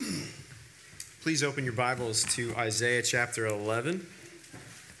Please open your Bibles to Isaiah chapter 11.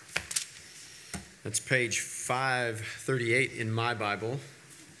 That's page 538 in my Bible.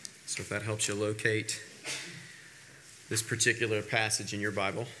 So if that helps you locate this particular passage in your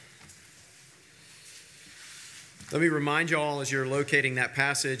Bible. Let me remind you all as you're locating that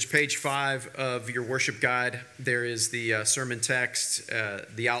passage, page 5 of your worship guide, there is the sermon text,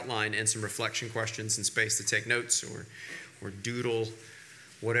 the outline, and some reflection questions and space to take notes or doodle,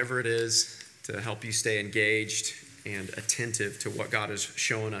 whatever it is, to help you stay engaged and attentive to what God is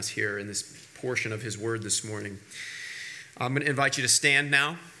showing us here in this portion of His Word this morning. I'm going to invite you to stand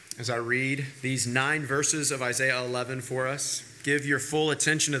now as I read these 9 verses of Isaiah 11 for us. Give your full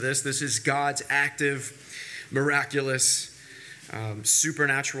attention to this. This is God's active, miraculous,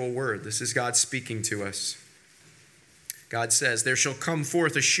 supernatural Word. This is God speaking to us. God says, "There shall come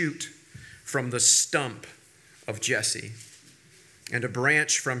forth a shoot from the stump of Jesse, and a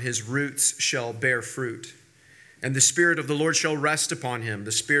branch from his roots shall bear fruit. And the Spirit of the Lord shall rest upon him,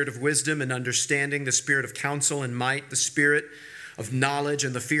 the Spirit of wisdom and understanding, the Spirit of counsel and might, the Spirit of knowledge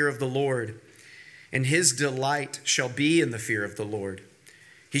and the fear of the Lord. And his delight shall be in the fear of the Lord.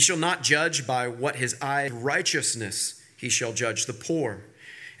 He shall not judge by what his eye righteousness, he shall judge the poor,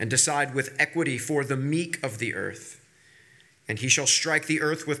 and decide with equity for the meek of the earth. And he shall strike the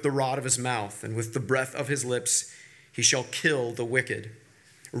earth with the rod of his mouth, and with the breath of his lips he shall kill the wicked.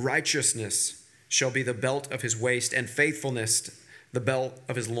 Righteousness shall be the belt of his waist, and faithfulness the belt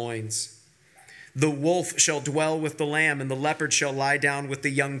of his loins. The wolf shall dwell with the lamb, and the leopard shall lie down with the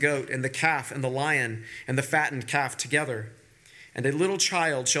young goat, and the calf and the lion and the fattened calf together. And a little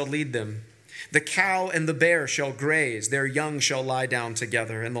child shall lead them. The cow and the bear shall graze, their young shall lie down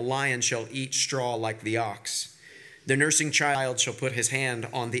together, and the lion shall eat straw like the ox. The nursing child shall put his hand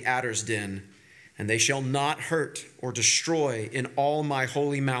on the adder's den, and they shall not hurt or destroy in all my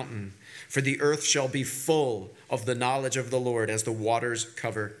holy mountain, for the earth shall be full of the knowledge of the Lord as the waters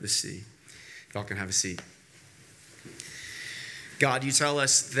cover the sea." If y'all can have a seat. God, you tell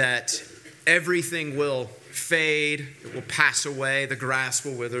us that everything will fade, it will pass away, the grass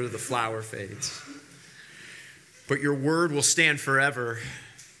will wither, the flower fades. But your word will stand forever.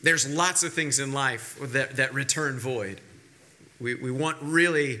 There's lots of things in life that return void. We want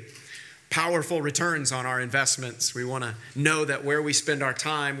really powerful returns on our investments. We want to know that where we spend our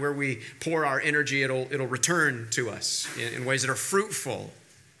time, where we pour our energy, it'll return to us in ways that are fruitful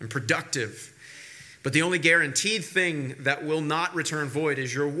and productive. But the only guaranteed thing that will not return void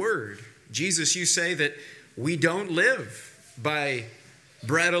is your word. Jesus, you say that we don't live by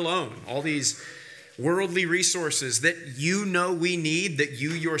bread alone. All these worldly resources that you know we need, that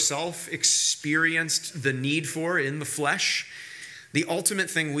you yourself experienced the need for in the flesh. The ultimate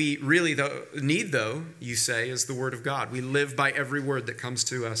thing we really need, though, you say, is the word of God. We live by every word that comes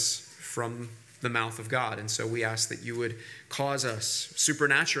to us from the mouth of God. And so we ask that you would cause us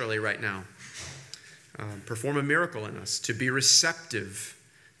supernaturally right now, perform a miracle in us, to be receptive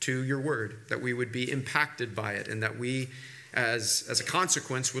to your word, that we would be impacted by it, and that we, as a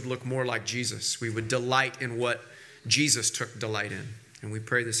consequence, would look more like Jesus. We would delight in what Jesus took delight in. And we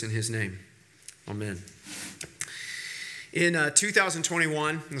pray this in his name. Amen. In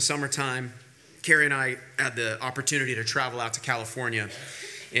 2021, in the summertime, Carrie and I had the opportunity to travel out to California,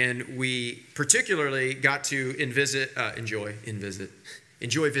 and we particularly got to enjoy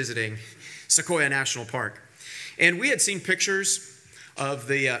visiting Sequoia National Park. And we had seen pictures of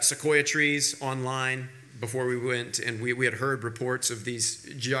the sequoia trees online before we went, and we had heard reports of these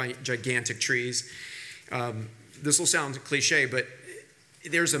gigantic trees. This will sound cliche, but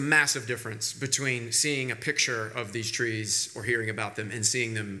there's a massive difference between seeing a picture of these trees or hearing about them and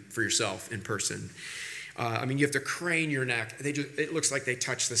seeing them for yourself in person. You have to crane your neck. It looks like they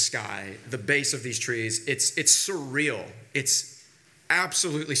touch the sky. The base of these trees, it's surreal. It's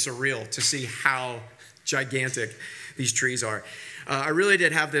absolutely surreal to see how gigantic these trees are. I really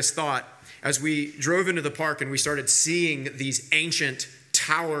did have this thought as we drove into the park and we started seeing these ancient,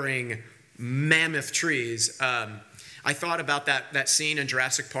 towering, mammoth trees. I thought about that scene in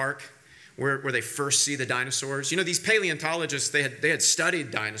Jurassic Park where they first see the dinosaurs. You know, these paleontologists, they had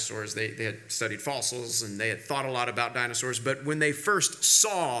studied dinosaurs. They had studied fossils, and they had thought a lot about dinosaurs. But when they first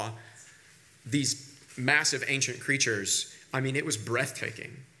saw these massive ancient creatures, it was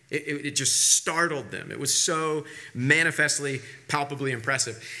breathtaking. It just startled them. It was so manifestly, palpably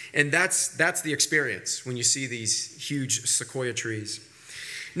impressive. And that's the experience when you see these huge sequoia trees.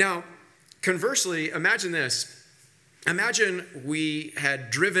 Now, conversely, imagine this. Imagine we had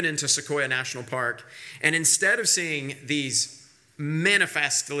driven into Sequoia National Park, and instead of seeing these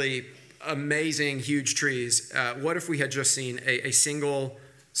manifestly amazing, huge trees, what if we had just seen a single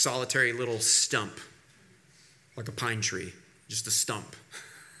solitary little stump, like a pine tree, just a stump.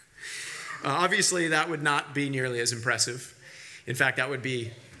 Obviously, that would not be nearly as impressive. In fact, that would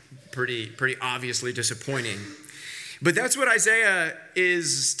be pretty obviously disappointing. But that's what Isaiah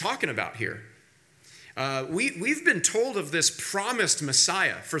is talking about here. We've been told of this promised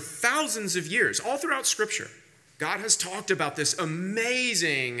Messiah for thousands of years, all throughout Scripture. God has talked about this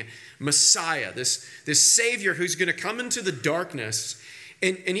amazing Messiah, this Savior who's going to come into the darkness,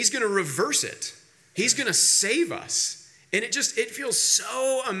 and he's going to reverse it. He's going to save us. And it feels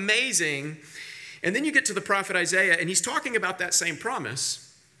so amazing. And then you get to the prophet Isaiah, and he's talking about that same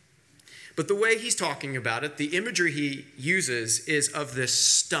promise. But the way he's talking about it, the imagery he uses is of this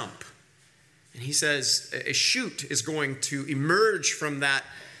stump. And he says a shoot is going to emerge from that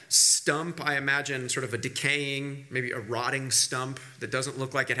stump. I imagine sort of a decaying, maybe a rotting stump that doesn't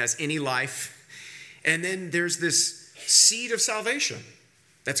look like it has any life. And then there's this seed of salvation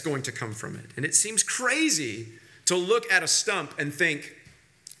that's going to come from it. And it seems crazy to look at a stump and think,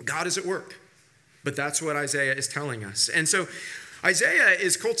 God is at work. But that's what Isaiah is telling us. And so Isaiah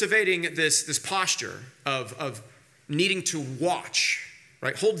is cultivating this posture of needing to watch,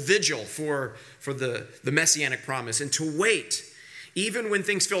 right? Hold vigil for the messianic promise and to wait, even when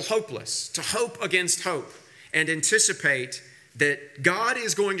things feel hopeless, to hope against hope and anticipate that God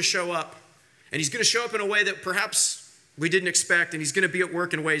is going to show up, and he's going to show up in a way that perhaps we didn't expect, and he's going to be at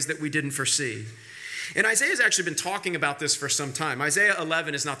work in ways that we didn't foresee. And Isaiah's actually been talking about this for some time. Isaiah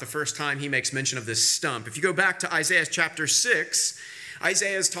 11 is not the first time he makes mention of this stump. If you go back to Isaiah chapter 6,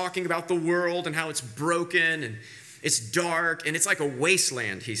 Isaiah is talking about the world and how it's broken and it's dark and it's like a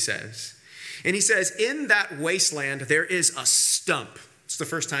wasteland, he says. And he says, in that wasteland, there is a stump. It's the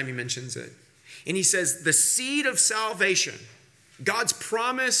first time he mentions it. And he says, the seed of salvation, God's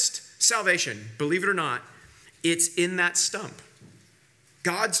promised salvation, believe it or not, it's in that stump.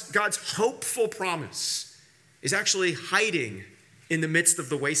 God's hopeful promise is actually hiding in the midst of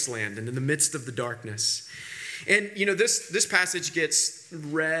the wasteland and in the midst of the darkness. And, this passage gets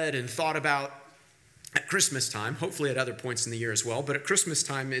read and thought about at Christmas time, hopefully at other points in the year as well. But at Christmas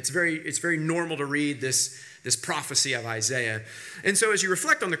time, it's very normal to read this prophecy of Isaiah. And so as you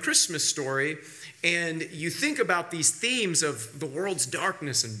reflect on the Christmas story and you think about these themes of the world's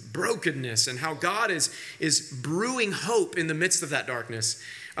darkness and brokenness and how God is brewing hope in the midst of that darkness,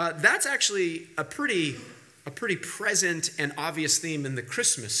 that's actually a pretty present and obvious theme in the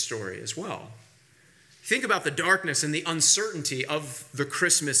Christmas story as well. Think about the darkness and the uncertainty of the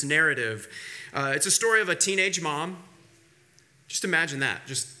Christmas narrative. It's a story of a teenage mom. Just imagine that.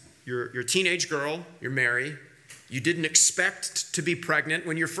 Just you're a teenage girl, you're Mary. You didn't expect to be pregnant.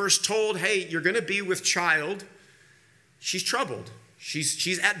 When you're first told, hey, you're going to be with child, she's troubled.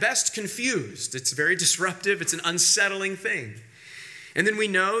 She's at best confused. It's very disruptive. It's an unsettling thing. And then we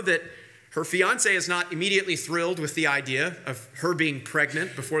know that her fiance is not immediately thrilled with the idea of her being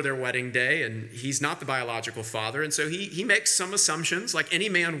pregnant before their wedding day, and he's not the biological father. And so he makes some assumptions like any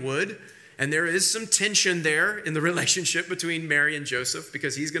man would. And there is some tension there in the relationship between Mary and Joseph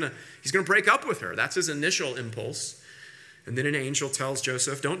because he's gonna break up with her. That's his initial impulse. And then an angel tells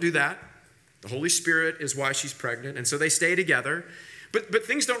Joseph, don't do that. The Holy Spirit is why she's pregnant. And so they stay together. But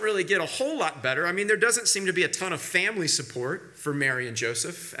things don't really get a whole lot better. I mean, there doesn't seem to be a ton of family support for Mary and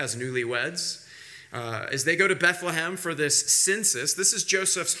Joseph as newlyweds. As they go to Bethlehem for this census, this is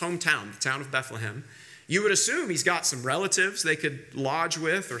Joseph's hometown, the town of Bethlehem. You would assume he's got some relatives they could lodge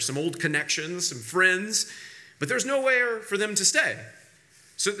with or some old connections, some friends, but there's nowhere for them to stay.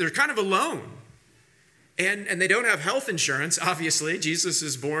 So they're kind of alone. And they don't have health insurance, obviously. Jesus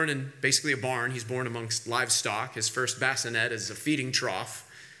is born in basically a barn. He's born amongst livestock. His first bassinet is a feeding trough,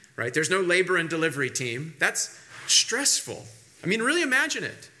 right? There's no labor and delivery team. That's stressful. I mean, really imagine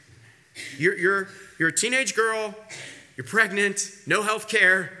it. You're a teenage girl, you're pregnant, no health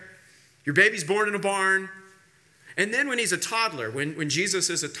care, your baby's born in a barn. And then when he's a toddler, when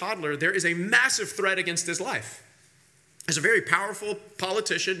Jesus is a toddler, there is a massive threat against his life. There's a very powerful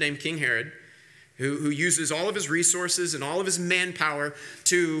politician named King Herod who uses all of his resources and all of his manpower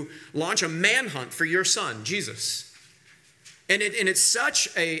to launch a manhunt for your son, Jesus. And it's such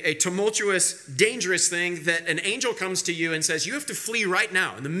a tumultuous, dangerous thing that an angel comes to you and says, you have to flee right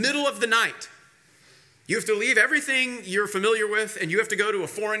now in the middle of the night. You have to leave everything you're familiar with, and you have to go to a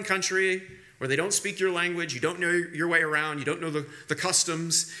foreign country where they don't speak your language, you don't know your way around, you don't know the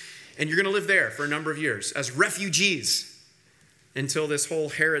customs, and you're going to live there for a number of years as refugees until this whole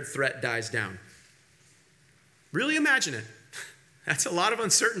Herod threat dies down. Really imagine it. That's a lot of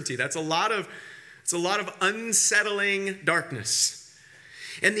uncertainty. That's a lot of unsettling darkness.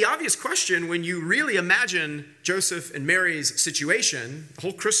 And the obvious question, when you really imagine Joseph and Mary's situation, the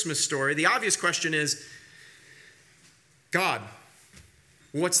whole Christmas story, the obvious question is, God,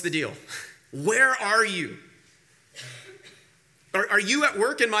 what's the deal? Where are you? Are you at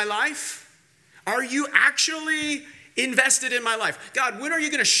work in my life? Are you actually invested in my life? God, when are you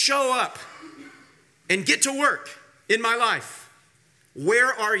going to show up and get to work in my life?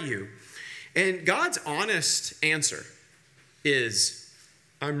 Where are you? And God's honest answer is,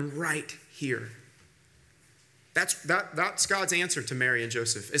 I'm right here. That's God's answer to Mary and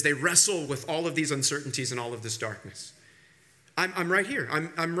Joseph as they wrestle with all of these uncertainties and all of this darkness. I'm right here.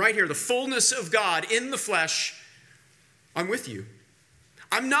 I'm right here. The fullness of God in the flesh, I'm with you.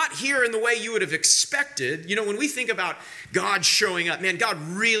 I'm not here in the way you would have expected. You know, when we think about God showing up, man, God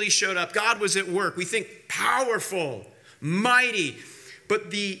really showed up. God was at work. We think powerful, mighty.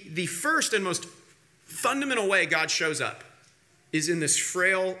 But the first and most fundamental way God shows up is in this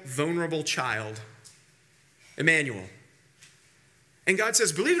frail, vulnerable child, Emmanuel. And God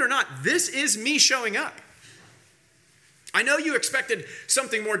says, believe it or not, this is me showing up. I know you expected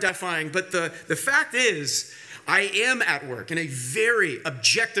something more definite, but the fact is, I am at work in a very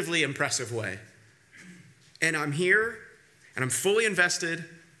objectively impressive way. And I'm here, and I'm fully invested,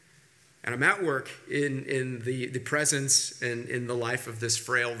 and I'm at work in the presence and in the life of this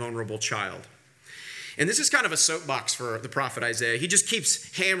frail, vulnerable child. And this is kind of a soapbox for the prophet Isaiah. He just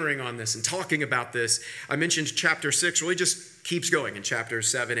keeps hammering on this and talking about this. I mentioned chapter 6 really just keeps going in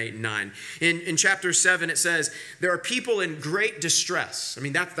chapters 7, 8, and 9. In chapter 7, it says, there are people in great distress. I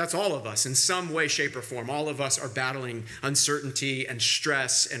mean, that's all of us in some way, shape, or form. All of us are battling uncertainty and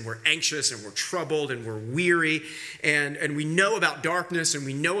stress, and we're anxious, and we're troubled, and we're weary, and we know about darkness, and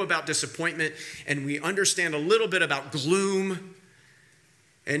we know about disappointment, and we understand a little bit about gloom.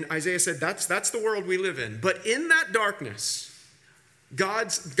 And Isaiah said, that's the world we live in. But in that darkness,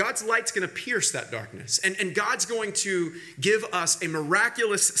 God's light's going to pierce that darkness. And God's going to give us a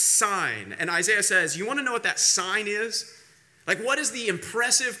miraculous sign. And Isaiah says, you want to know what that sign is? Like, what is the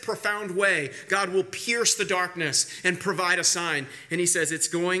impressive, profound way God will pierce the darkness and provide a sign? And he says, it's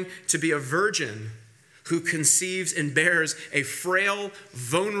going to be a virgin who conceives and bears a frail,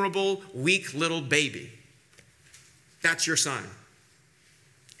 vulnerable, weak little baby. That's your sign.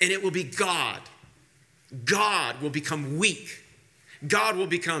 And it will be God. God will become weak. God will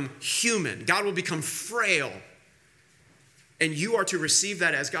become human. God will become frail. And you are to receive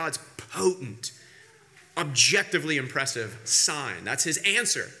that as God's potent, objectively impressive sign. That's his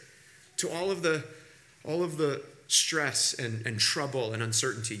answer to all of the stress and trouble and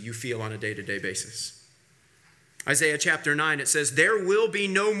uncertainty you feel on a day-to-day basis. Isaiah chapter 9, it says, there will be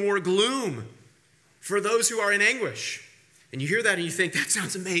no more gloom for those who are in anguish. And you hear that and you think, that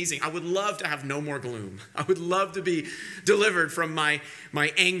sounds amazing. I would love to have no more gloom. I would love to be delivered from my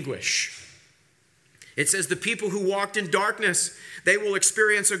anguish. It says, the people who walked in darkness, they will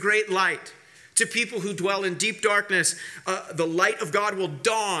experience a great light. To people who dwell in deep darkness, the light of God will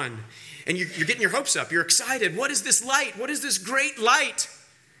dawn. And you're getting your hopes up. You're excited. What is this light? What is this great light?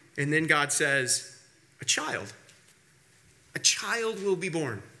 And then God says, a child will be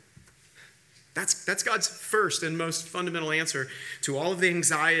born. That's God's first and most fundamental answer to all of the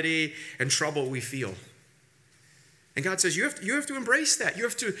anxiety and trouble we feel. And God says, you have to embrace that. You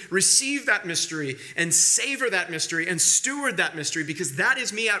have to receive that mystery and savor that mystery and steward that mystery, because that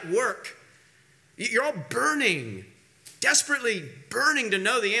is me at work. You're all burning, desperately burning to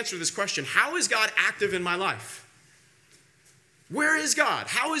know the answer to this question. How is God active in my life? Where is God?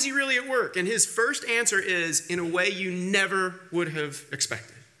 How is he really at work? And his first answer is in a way you never would have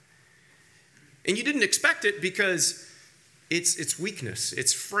expected. And you didn't expect it because it's weakness,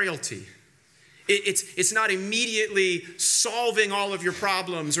 it's frailty. It's not immediately solving all of your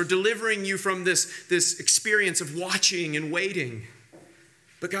problems or delivering you from this experience of watching and waiting.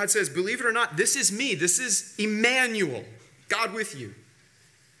 But God says, believe it or not, this is me. This is Emmanuel, God with you.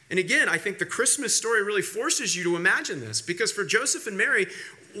 And again, I think the Christmas story really forces you to imagine this, because for Joseph and Mary,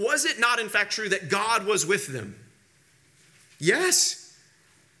 was it not in fact true that God was with them? Yes.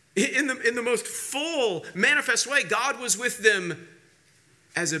 In the most full, manifest way, God was with them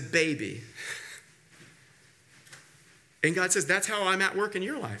as a baby. And God says, that's how I'm at work in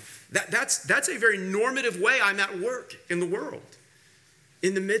your life. That's a very normative way I'm at work in the world,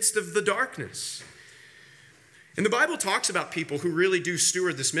 in the midst of the darkness. And the Bible talks about people who really do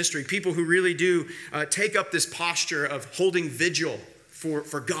steward this mystery, people who really do take up this posture of holding vigil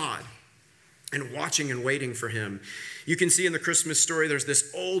for God and watching and waiting for him. You can see in the Christmas story, there's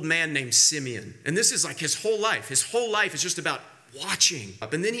this old man named Simeon. And this is like his whole life. His whole life is just about watching.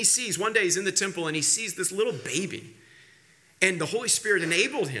 And then one day he's in the temple and he sees this little baby. And the Holy Spirit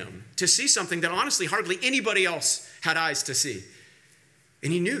enabled him to see something that honestly hardly anybody else had eyes to see.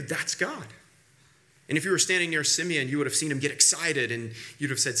 And he knew that's God. And if you were standing near Simeon, you would have seen him get excited, and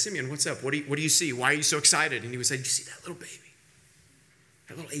you'd have said, Simeon, what's up? What do you see? Why are you so excited? And he would say, do you see that little baby?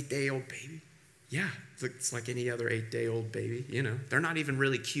 That little 8-day-old baby? Yeah, it's like any other 8-day-old baby. They're not even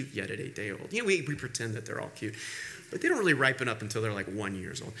really cute yet at 8-day-old. We pretend that they're all cute, but they don't really ripen up until they're like 1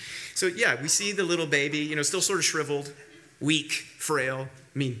 year old. So yeah, we see the little baby, still sort of shriveled, weak, frail.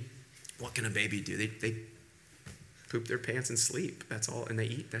 I mean, what can a baby do? They poop their pants and sleep. That's all, and they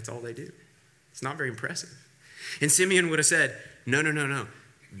eat. That's all they do. It's not very impressive. And Simeon would have said, no,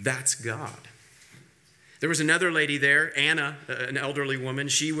 that's God. There was another lady there, Anna, an elderly woman.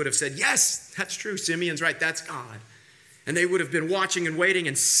 She would have said, yes, that's true. Simeon's right. That's God. And they would have been watching and waiting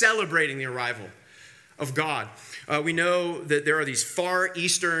and celebrating the arrival of God. We know that there are these Far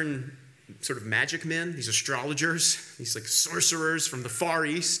Eastern sort of magic men, these astrologers, these like sorcerers from the Far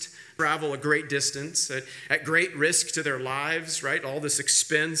East, travel a great distance at great risk to their lives, right? All this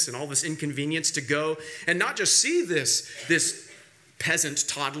expense and all this inconvenience to go and not just see this peasant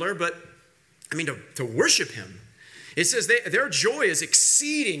toddler, but to worship him. It says their joy is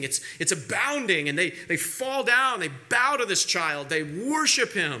exceeding, it's abounding, and they fall down, they bow to this child, they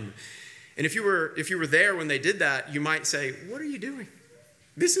worship him. And if you were there when they did that, you might say, what are you doing?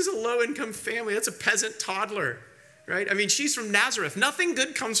 This is a low-income family. That's a peasant toddler, right? She's from Nazareth. Nothing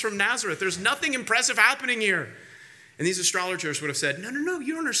good comes from Nazareth. There's nothing impressive happening here. And these astrologers would have said, no, you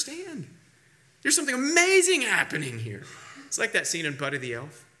don't understand. There's something amazing happening here. It's like that scene in Buddy the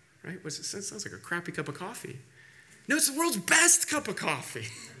Elf, right? It sounds like a crappy cup of coffee. No, it's the world's best cup of coffee,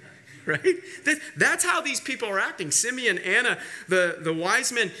 right? That's how these people are acting. Simeon, Anna, the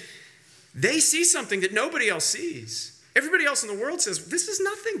wise men, they see something that nobody else sees. Everybody else in the world says, this is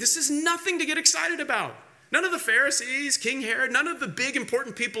nothing to get excited about. None of the Pharisees, King Herod, none of the big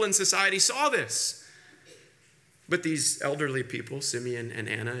important people in society saw this. But these elderly people, Simeon and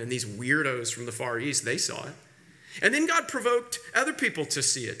Anna, and these weirdos from the Far East, they saw it. And then God provoked other people to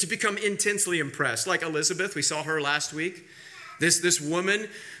see it, to become intensely impressed. Like Elizabeth, we saw her last week. This woman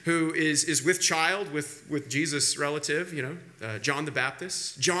who is with child with Jesus' relative, John the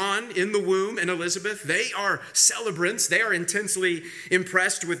Baptist. John in the womb and Elizabeth, they are celebrants. They are intensely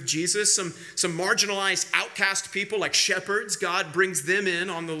impressed with Jesus. Some marginalized outcast people like shepherds, God brings them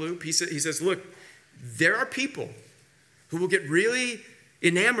in on the loop. He says, look, there are people who will get really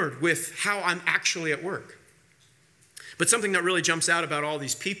enamored with how I'm actually at work. But something that really jumps out about all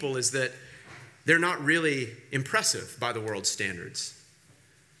these people is that they're not really impressive by the world's standards.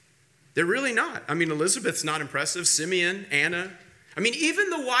 They're really not. Elizabeth's not impressive. Simeon, Anna. Even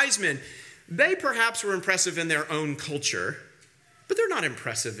the wise men, they perhaps were impressive in their own culture, but they're not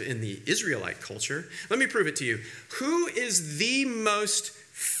impressive in the Israelite culture. Let me prove it to you. Who is the most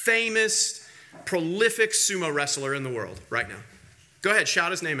famous, prolific sumo wrestler in the world right now? Go ahead,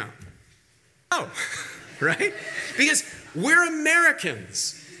 shout his name out. Oh, right? Because we're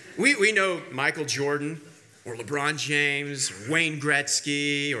Americans. We know Michael Jordan or LeBron James or Wayne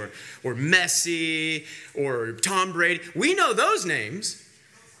Gretzky or Messi or Tom Brady. We know those names.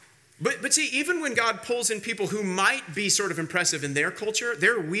 But see, even when God pulls in people who might be sort of impressive in their culture,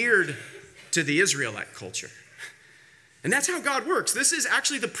 they're weird to the Israelite culture. And that's how God works. This is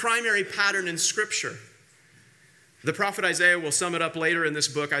actually the primary pattern in Scripture. The prophet Isaiah will sum it up later in this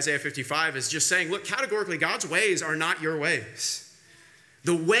book, Isaiah 55, is just saying, look, categorically, God's ways are not your ways.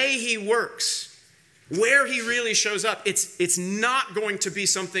 The way he works, where he really shows up, it's not going to be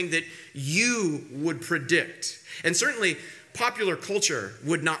something that you would predict. And certainly, popular culture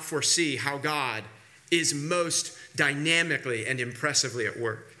would not foresee how God is most dynamically and impressively at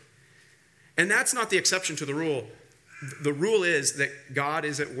work. And that's not the exception to the rule. The rule is that God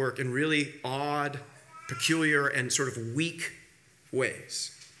is at work in really odd, peculiar, and sort of weak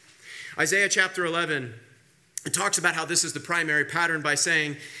ways. Isaiah chapter 11, it talks about how this is the primary pattern by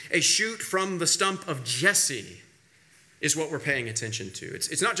saying a shoot from the stump of Jesse is what we're paying attention to.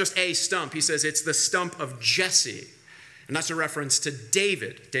 It's not just a stump. He says it's the stump of Jesse. And that's a reference to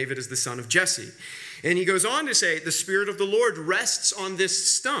David. David is the son of Jesse. And he goes on to say, the Spirit of the Lord rests on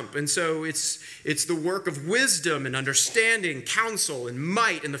this stump. And so it's the work of wisdom and understanding, counsel and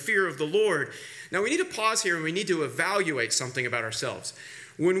might and the fear of the Lord. Now we need to pause here and we need to evaluate something about ourselves.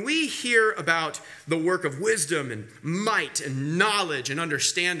 When we hear about the work of wisdom and might and knowledge and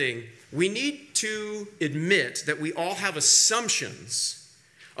understanding, we need to admit that we all have assumptions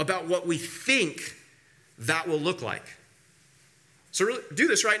about what we think that will look like. So really, do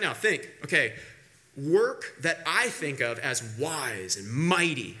this right now. Think, okay, work that I think of as wise and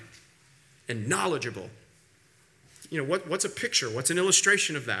mighty and knowledgeable. what's a picture? What's an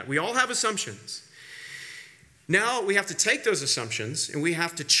illustration of that? We all have assumptions. Now we have to take those assumptions and we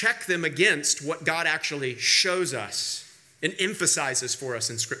have to check them against what God actually shows us and emphasizes for us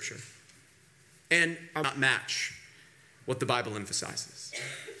in Scripture. And not match what the Bible emphasizes.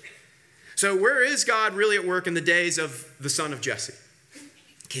 So where is God really at work in the days of the son of Jesse,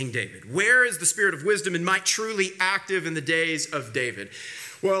 King David? Where is the spirit of wisdom and might truly active in the days of David?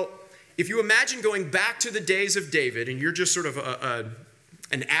 Well, if you imagine going back to the days of David and you're just sort of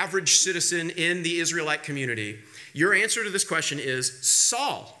an average citizen in the Israelite community, your answer to this question is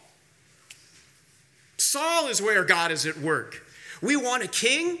Saul. Saul is where God is at work. We want a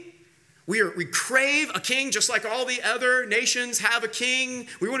king. We crave a king just like all the other nations have a king.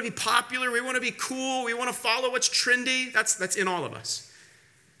 We want to be popular. We want to be cool. We want to follow what's trendy. That's in all of us.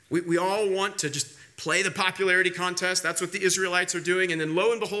 We all want to just play the popularity contest. That's what the Israelites are doing. And then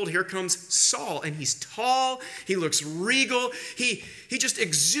lo and behold, here comes Saul. And he's tall. He looks regal. He just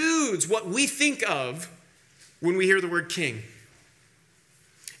exudes what we think of when we hear the word king.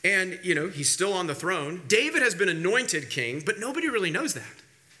 And, he's still on the throne. David has been anointed king, but nobody really knows that.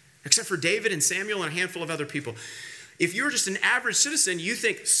 Except for David and Samuel and a handful of other people. If you're just an average citizen, you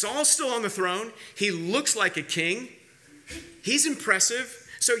think Saul's still on the throne. He looks like a king. He's impressive.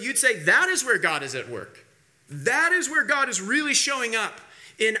 So you'd say that is where God is at work. That is where God is really showing up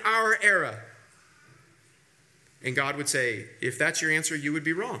in our era. And God would say, if that's your answer, you would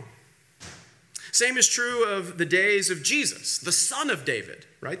be wrong. Same is true of the days of Jesus, the son of David,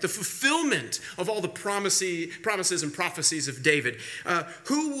 right? The fulfillment of all the promises and prophecies of David.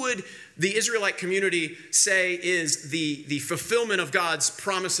 Who would the Israelite community say is the fulfillment of God's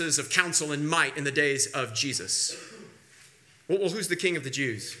promises of counsel and might in the days of Jesus? Well, who's the king of the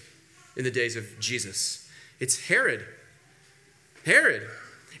Jews in the days of Jesus? It's Herod. Herod.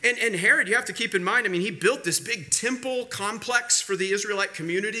 And Herod, you have to keep in mind, he built this big temple complex for the Israelite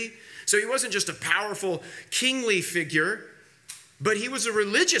community. So he wasn't just a powerful kingly figure, but he was a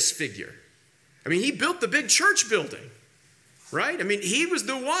religious figure. He built the big church building, right? He was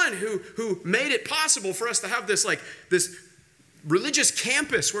the one who made it possible for us to have this religious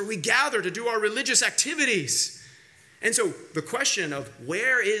campus where we gather to do our religious activities. And so the question of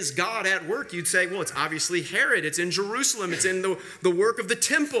where is God at work, you'd say, well, it's obviously Herod. It's in Jerusalem. It's in the work of the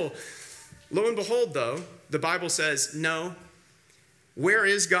temple. Lo and behold, though, the Bible says, no. Where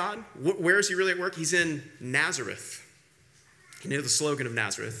is God? Where is he really at work? He's in Nazareth. You know the slogan of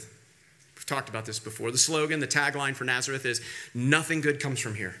Nazareth? We've talked about this before. The slogan, the tagline for Nazareth is, nothing good comes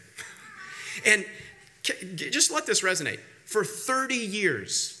from here. And just let this resonate. For 30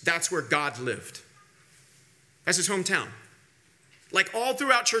 years, that's where God lived. That's his hometown. Like all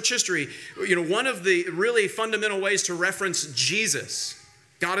throughout church history, one of the really fundamental ways to reference Jesus,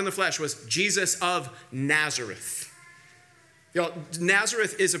 God in the flesh, was Jesus of Nazareth.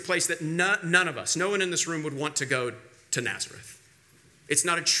 Nazareth is a place that none of us, no one in this room would want to go to Nazareth. It's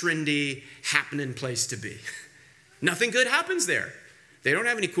not a trendy, happening place to be. Nothing good happens there. They don't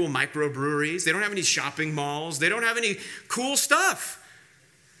have any cool microbreweries. They don't have any shopping malls. They don't have any cool stuff.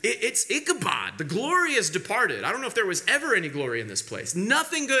 It's Ichabod. The glory has departed. I don't know if there was ever any glory in this place.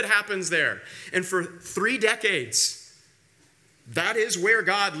 Nothing good happens there. And for 3 decades, that is where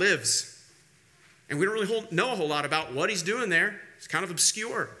God lives. And we don't really know a whole lot about what he's doing there. It's kind of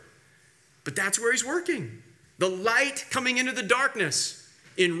obscure. But that's where he's working. The light coming into the darkness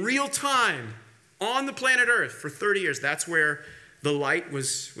in real time on the planet Earth for 30 years. That's where the light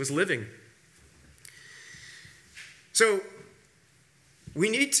was living. So we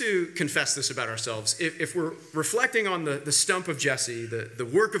need to confess this about ourselves. If we're reflecting on the stump of Jesse, the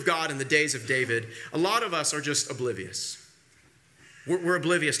work of God in the days of David, a lot of us are just oblivious. We're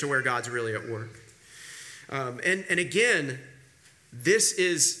oblivious to where God's really at work. And again, this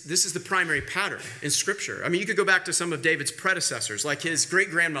is the primary pattern in Scripture. You could go back to some of David's predecessors, like his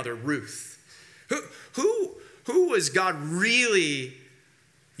great-grandmother Ruth. Who was God really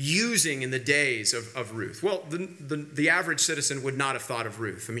using in the days of Ruth? Well, the average citizen would not have thought of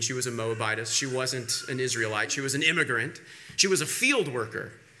Ruth. She was a Moabitess. She wasn't an Israelite. She was an immigrant. She was a field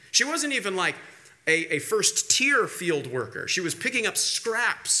worker. She wasn't even like a first-tier field worker. She was picking up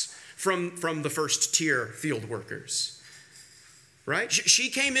scraps from the first-tier field workers, right? She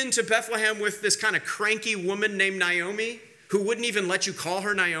came into Bethlehem with this kind of cranky woman named Naomi who wouldn't even let you call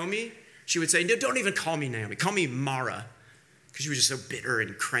her Naomi. She would say, no, don't even call me Naomi. Call me Mara, because she was just so bitter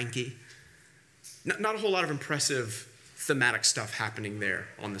and cranky. Not a whole lot of impressive thematic stuff happening there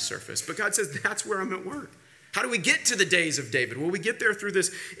on the surface. But God says, that's where I'm at work. How do we get to the days of David? Well, we get there through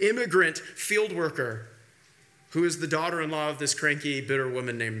this immigrant field worker who is the daughter-in-law of this cranky, bitter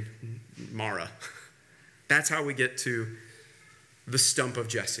woman named Mara. That's how we get to the stump of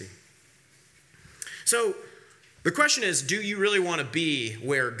Jesse. So the question is, do you really want to be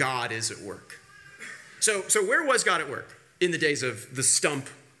where God is at work? So where was God at work in the days of the stump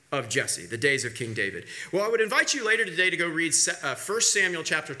of Jesse, the days of King David? Well, I would invite you later today to go read 1 Samuel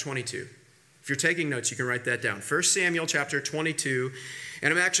chapter 22. If you're taking notes, you can write that down. 1 Samuel chapter 22.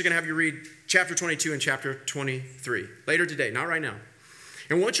 And I'm actually going to have you read chapter 22 and chapter 23 later today, not right now.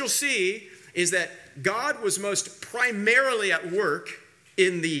 And what you'll see is that God was most primarily at work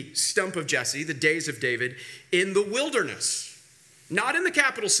in the stump of Jesse, the days of David, in the wilderness. Not in the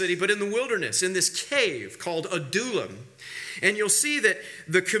capital city, but in the wilderness, in this cave called Adullam. And you'll see that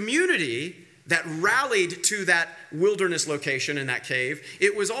the community that rallied to that wilderness location in that cave,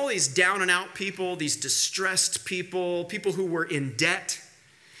 it was all these down and out people, these distressed people, people who were in debt.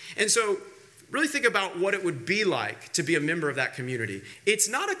 And so really think about what it would be like to be a member of that community. It's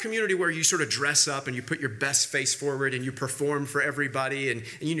not a community where you sort of dress up and you put your best face forward and you perform for everybody and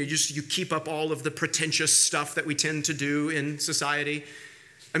you keep up all of the pretentious stuff that we tend to do in society.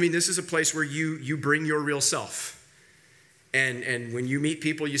 I mean, this is a place where you bring your real self. And when you meet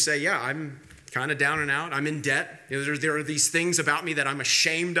people, you say, yeah, I'm kind of down and out. I'm in debt. There are these things about me that I'm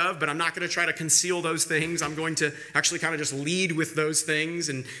ashamed of, but I'm not going to try to conceal those things. I'm going to actually kind of just lead with those things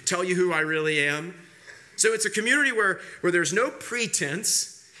and tell you who I really am. So it's a community where there's no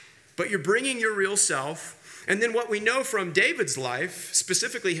pretense, but you're bringing your real self. And then what we know from David's life,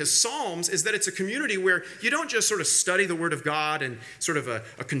 specifically his Psalms, is that it's a community where you don't just sort of study the Word of God in sort of a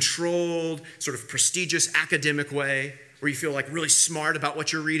controlled, sort of prestigious academic way, where you feel like really smart about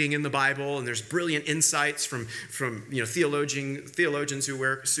what you're reading in the Bible, and there's brilliant insights from theologians who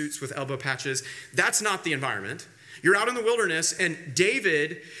wear suits with elbow patches. That's not the environment. You're out in the wilderness, and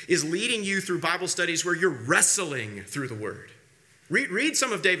David is leading you through Bible studies where you're wrestling through the Word. Read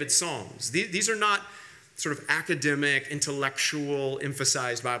some of David's Psalms. These are not sort of academic, intellectual,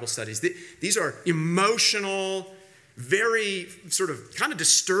 emphasized Bible studies. These are emotional, very sort of kind of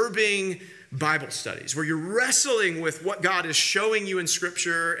disturbing Bible studies where you're wrestling with what God is showing you in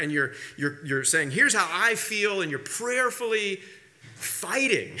Scripture, and you're saying, here's how I feel, and you're prayerfully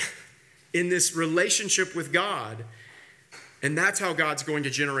fighting in this relationship with God. And that's how God's going to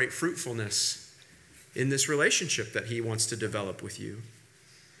generate fruitfulness in this relationship that he wants to develop with you.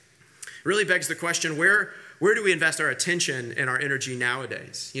 It really begs the question, where do we invest our attention and our energy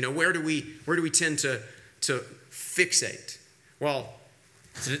nowadays? Where do we tend to fixate? Well,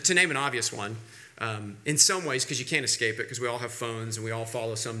 to name an obvious one, in some ways, because you can't escape it, because we all have phones and we all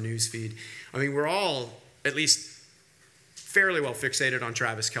follow some news feed. I mean, we're all at least fairly well fixated on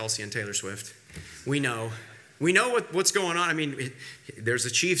Travis Kelce and Taylor Swift. We know what's going on. I mean, there's a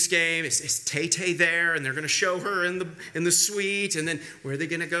Chiefs game. Is Tay-Tay there? And they're going to show her in the suite. And then where are they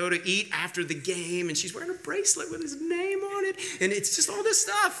going to go to eat after the game? And she's wearing a bracelet with his name on it. And it's just all this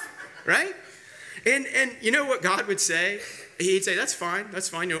stuff, right? And you know what God would say? He'd say, that's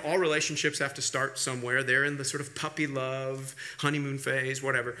fine. All relationships have to start somewhere. They're in the sort of puppy love, honeymoon phase,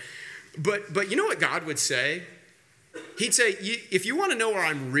 whatever. But you know what God would say? He'd say, if you want to know where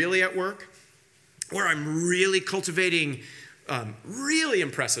I'm really at work, where I'm really cultivating really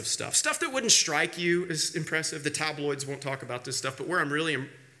impressive stuff that wouldn't strike you as impressive. The tabloids won't talk about this stuff, but where I'm really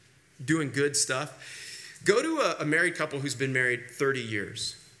doing good stuff, go to a married couple who's been married 30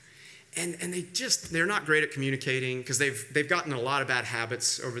 years. And they're not great at communicating because they've gotten a lot of bad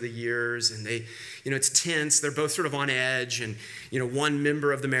habits over the years, and it's tense. They're both sort of on edge, and one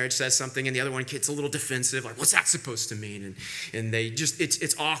member of the marriage says something and the other one gets a little defensive, like, what's that supposed to mean? And they just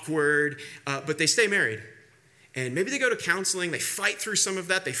it's awkward, but they stay married. And maybe they go to counseling, they fight through some of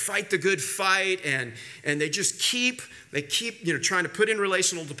that, they fight the good fight, and they just keep trying to put in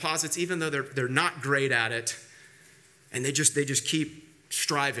relational deposits even though they're not great at it. And they just keep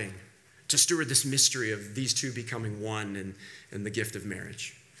striving to steward this mystery of these two becoming one and the gift of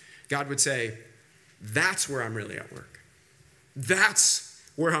marriage. God would say, that's where I'm really at work. That's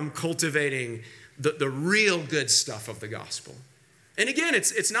where I'm cultivating the real good stuff of the gospel. And again,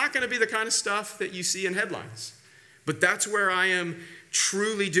 it's not going to be the kind of stuff that you see in headlines, but that's where I am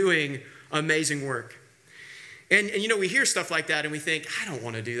truly doing amazing work. And we hear stuff like that and we think, I don't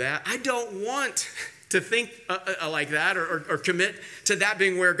want to do that. I don't want to think like that or commit to that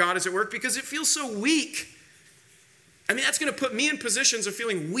being where God is at work because it feels so weak. I mean, that's going to put me in positions of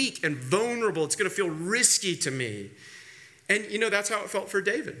feeling weak and vulnerable. It's going to feel risky to me. And that's how it felt for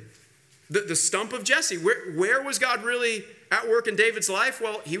David. The stump of Jesse. Where was God really at work in David's life?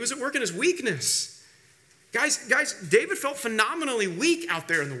 Well, he was at work in his weakness. Guys, David felt phenomenally weak out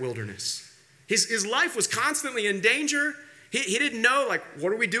there in the wilderness. His life was constantly in danger. He didn't know,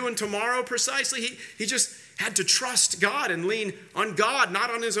 what are we doing tomorrow precisely? had to trust God and lean on God, not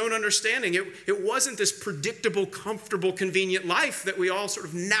on his own understanding. It wasn't this predictable, comfortable, convenient life that we all sort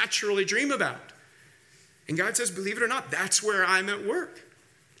of naturally dream about. And God says, believe it or not, that's where I'm at work.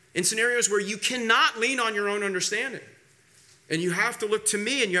 In scenarios where you cannot lean on your own understanding. And you have to look to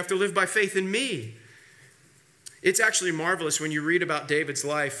me and you have to live by faith in me. It's actually marvelous when you read about David's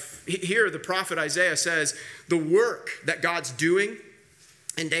life. Here, the prophet Isaiah says the work that God's doing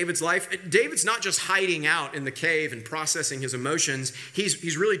in David's life, David's not just hiding out in the cave and processing his emotions.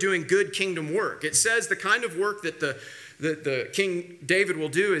 He's really doing good kingdom work. It says the kind of work that the King David will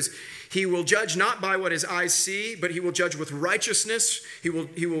do is he will judge not by what his eyes see, but he will judge with righteousness. He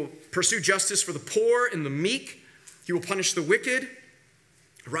will pursue justice for the poor and the meek. He will punish the wicked.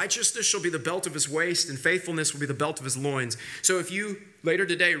 Righteousness shall be the belt of his waist, and faithfulness will be the belt of his loins. So if you later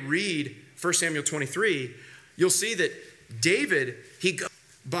today read 1 Samuel 23, you'll see that David, he goes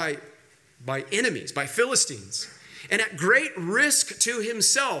by enemies, by Philistines. And at great risk to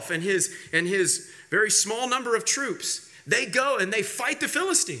himself and his very small number of troops, they go and they fight the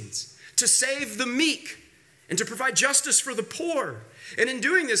Philistines to save the meek and to provide justice for the poor. And in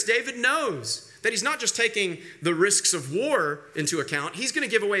doing this, David knows that he's not just taking the risks of war into account, he's going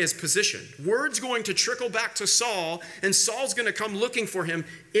to give away his position. Word's going to trickle back to Saul, and Saul's going to come looking for him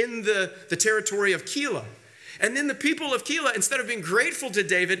in the territory of Keilah. And then the people of Keilah, instead of being grateful to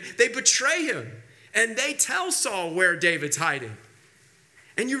David, they betray him. And they tell Saul where David's hiding.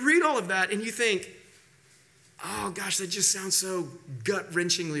 And you read all of that and you think, oh gosh, that just sounds so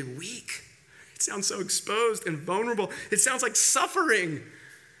gut-wrenchingly weak. It sounds so exposed and vulnerable. It sounds like suffering.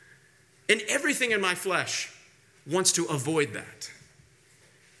 And everything in my flesh wants to avoid that.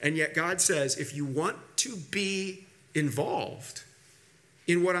 And yet God says, if you want to be involved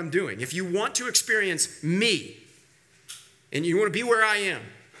in what I'm doing, if you want to experience me, and you want to be where I am,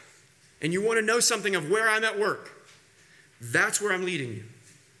 and you want to know something of where I'm at work, that's where I'm leading you.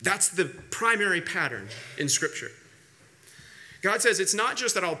 That's the primary pattern in Scripture. God says it's not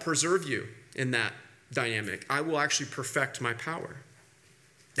just that I'll preserve you in that dynamic. I will actually perfect my power.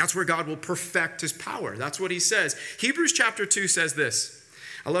 That's where God will perfect his power. That's what he says. Hebrews chapter 2 says this.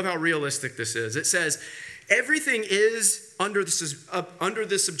 I love how realistic this is. It says, everything is under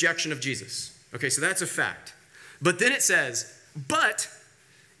the subjection of Jesus. Okay, so that's a fact. But then it says, but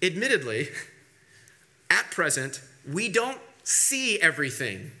admittedly, at present, we don't see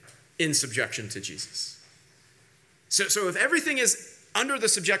everything in subjection to Jesus. So if everything is under the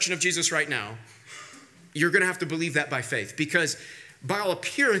subjection of Jesus right now, you're going to have to believe that by faith, because by all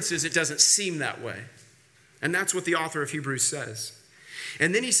appearances, it doesn't seem that way. And that's what the author of Hebrews says.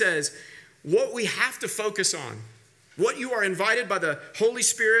 And then he says, what we have to focus on, what you are invited by the Holy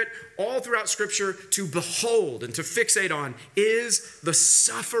Spirit all throughout Scripture to behold and to fixate on, is the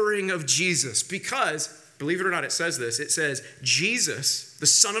suffering of Jesus. Because, believe it or not, it says this. It says, Jesus, the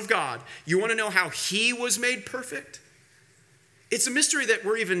Son of God, you want to know how he was made perfect? It's a mystery that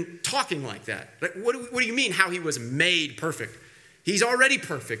we're even talking like that. Like, what do you mean how he was made perfect? He's already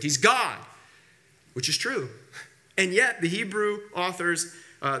perfect. He's God, which is true. And yet the author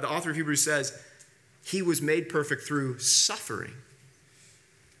of Hebrews says he was made perfect through suffering.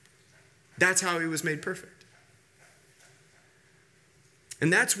 That's how he was made perfect.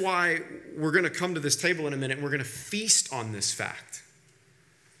 And that's why we're going to come to this table in a minute and we're going to feast on this fact.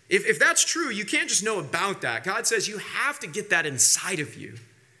 If that's true, you can't just know about that. God says you have to get that inside of you.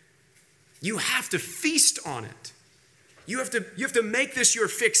 You have to feast on it. You have to make this your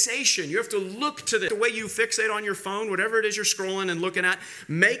fixation. You have to look to the way you fixate on your phone, whatever it is you're scrolling and looking at.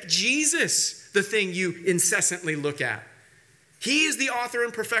 Make Jesus the thing you incessantly look at. He is the author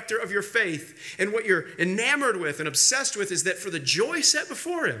and perfecter of your faith. And what you're enamored with and obsessed with is that for the joy set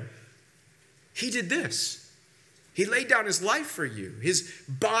before him, he did this. He laid down his life for you. His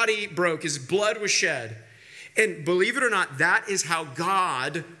body broke. His blood was shed. And believe it or not, that is how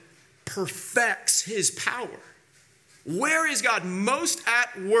God perfects his power. Where is God most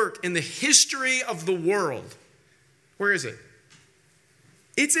at work in the history of the world? Where is it?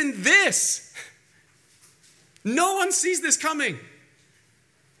 It's in this. No one sees this coming.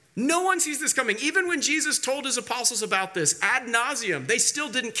 No one sees this coming. Even when Jesus told his apostles about this ad nauseum, they still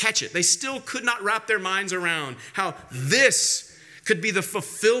didn't catch it. They still could not wrap their minds around how this could be the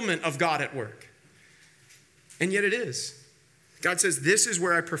fulfillment of God at work. And yet it is. God says, this is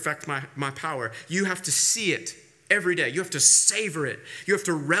where I perfect my power. You have to see it every day. You have to savor it. You have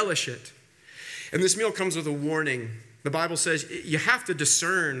to relish it. And this meal comes with a warning. The Bible says you have to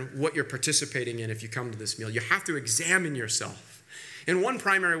discern what you're participating in if you come to this meal. You have to examine yourself. And one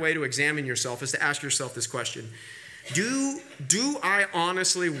primary way to examine yourself is to ask yourself this question. Do I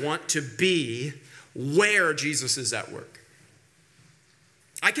honestly want to be where Jesus is at work.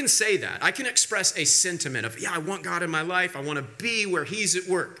 I can say that. I can express a sentiment of, yeah, I want God in my life. I want to be where he's at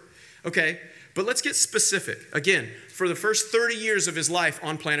work. Okay, but let's get specific. Again, for the first 30 years of his life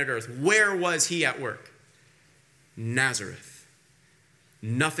on planet Earth, where was he at work? Nazareth.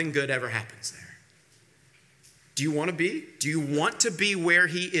 Nothing good ever happens there. Do you want to be? Do you want to be where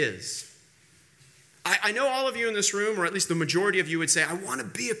he is? I know all of you in this room, or at least the majority of you would say, I want to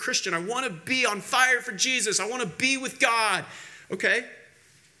be a Christian. I want to be on fire for Jesus. I want to be with God. Okay.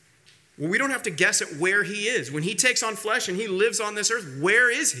 Well, we don't have to guess at where he is. When he takes on flesh and he lives on this earth,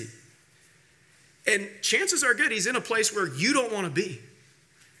 where is he? And chances are good he's in a place where you don't want to be.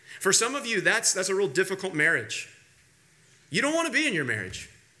 For some of you, that's a real difficult marriage. You don't want to be in your marriage.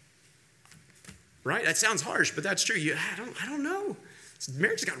 Right? That sounds harsh, but that's true. I don't know.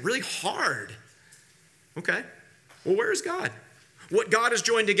 Marriage has got really hard. Okay. Well, where is God? What God has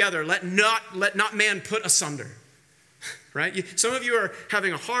joined together, let not man put asunder. Right? Some of you are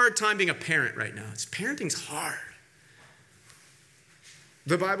having a hard time being a parent right now. Parenting's hard.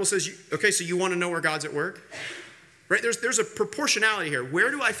 The Bible says, so you want to know where God's at work? Right? There's a proportionality here. Where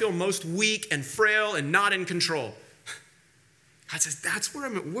do I feel most weak and frail and not in control? God says, that's where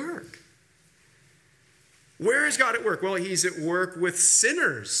I'm at work. Where is God at work? Well, he's at work with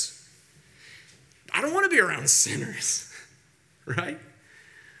sinners. I don't want to be around sinners, right?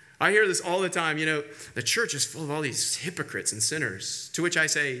 I hear this all the time. The church is full of all these hypocrites and sinners, to which I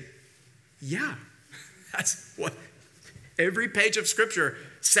say, yeah, that's what every page of Scripture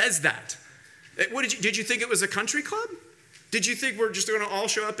says that. What did you think it was a country club? Did you think we're just going to all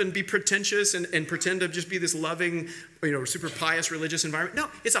show up and be pretentious and pretend to just be this loving, super pious religious environment? No,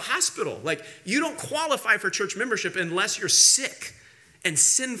 it's a hospital. Like, you don't qualify for church membership unless you're sick and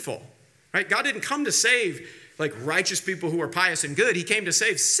sinful, right? God didn't come to save like righteous people who are pious and good. He came to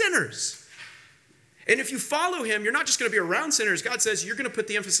save sinners. And if you follow him, you're not just going to be around sinners. God says you're going to put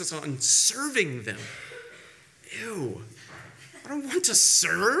the emphasis on serving them. Ew. I don't want to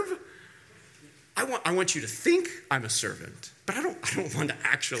serve. I want you to think I'm a servant, but I don't want to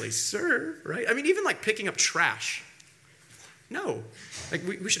actually serve, right? I mean, even like picking up trash. No, like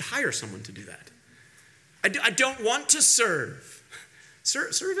we should hire someone to do that. I don't want to serve.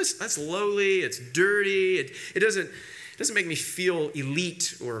 Service, that's lowly, it's dirty, it doesn't make me feel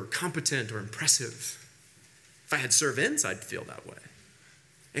elite or competent or impressive. If I had servants, I'd feel that way.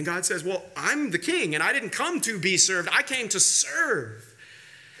 And God says, well, I'm the king, and I didn't come to be served. I came to serve.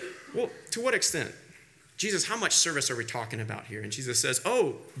 Well, to what extent? Jesus, how much service are we talking about here? And Jesus says,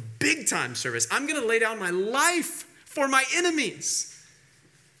 oh, big time service. I'm going to lay down my life for my enemies.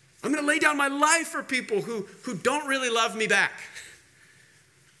 I'm going to lay down my life for people who don't really love me back.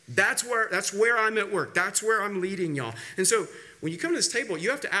 That's where I'm at work. That's where I'm leading y'all. And so when you come to this table, you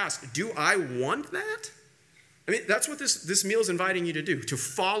have to ask, do I want that? I mean, that's what this meal is inviting you to do, to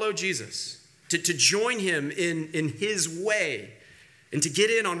follow Jesus, to join him in his way, and to get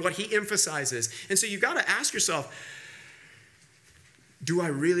in on what he emphasizes. And so you've got to ask yourself, do I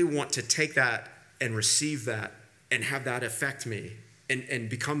really want to take that and receive that and have that affect me and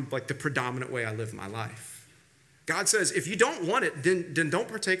become like the predominant way I live my life? God says, if you don't want it, then don't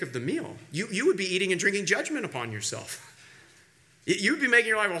partake of the meal. You would be eating and drinking judgment upon yourself. You would be making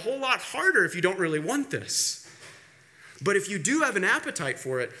your life a whole lot harder if you don't really want this. But if you do have an appetite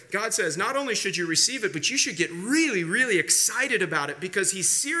for it, God says, not only should you receive it, but you should get really, really excited about it, because he's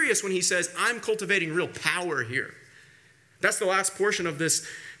serious when he says, I'm cultivating real power here. That's the last portion of this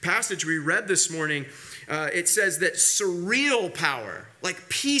passage we read this morning. It says that surreal power, like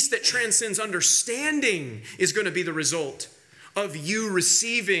peace that transcends understanding, is going to be the result of you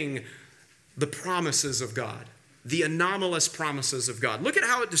receiving the promises of God, the anomalous promises of God. Look at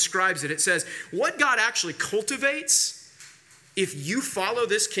how it describes it. It says, what God actually cultivates, if you follow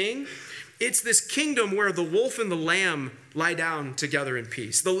this king, it's this kingdom where the wolf and the lamb lie down together in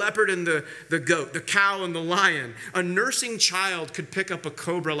peace. The leopard and the goat, the cow and the lion. A nursing child could pick up a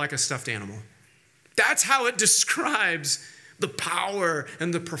cobra like a stuffed animal. That's how it describes the power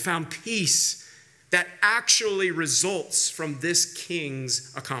and the profound peace that actually results from this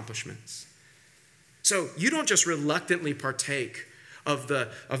king's accomplishments. So you don't just reluctantly partake of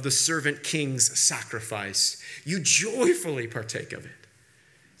the servant king's sacrifice. You joyfully partake of it.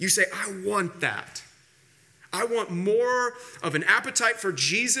 You say, I want that. I want more of an appetite for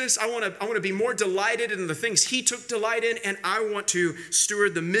Jesus. I want to be more delighted in the things he took delight in, and I want to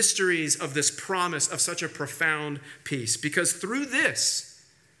steward the mysteries of this promise of such a profound peace. Because through this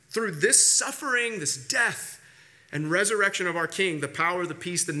suffering, this death and resurrection of our King, the power, the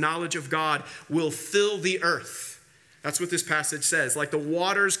peace, the knowledge of God will fill the earth. That's what this passage says. Like the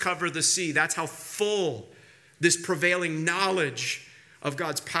waters cover the sea, that's how full this prevailing knowledge of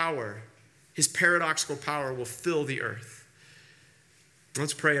God's power, his paradoxical power, will fill the earth.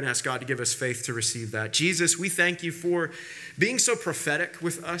 Let's pray and ask God to give us faith to receive that. Jesus, we thank you for being so prophetic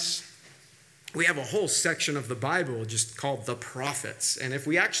with us. We have a whole section of the Bible just called the prophets. And if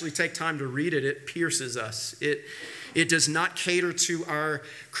we actually take time to read it, it pierces us. It does not cater to our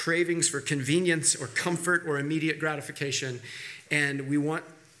cravings for convenience or comfort or immediate gratification. And we want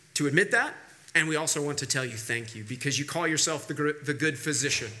to admit that. And we also want to tell you thank you, because you call yourself the good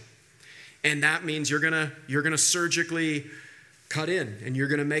physician. And that means you're gonna surgically cut in and you're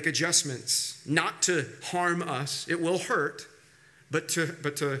gonna make adjustments, not to harm us. It will hurt, but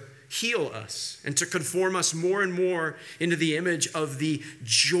to heal us and to conform us more and more into the image of the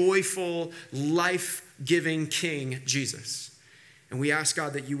joyful, life-giving King, Jesus. And we ask,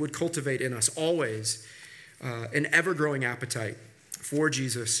 God, that you would cultivate in us always an ever-growing appetite for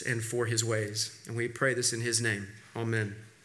Jesus and for his ways. And we pray this in his name. Amen.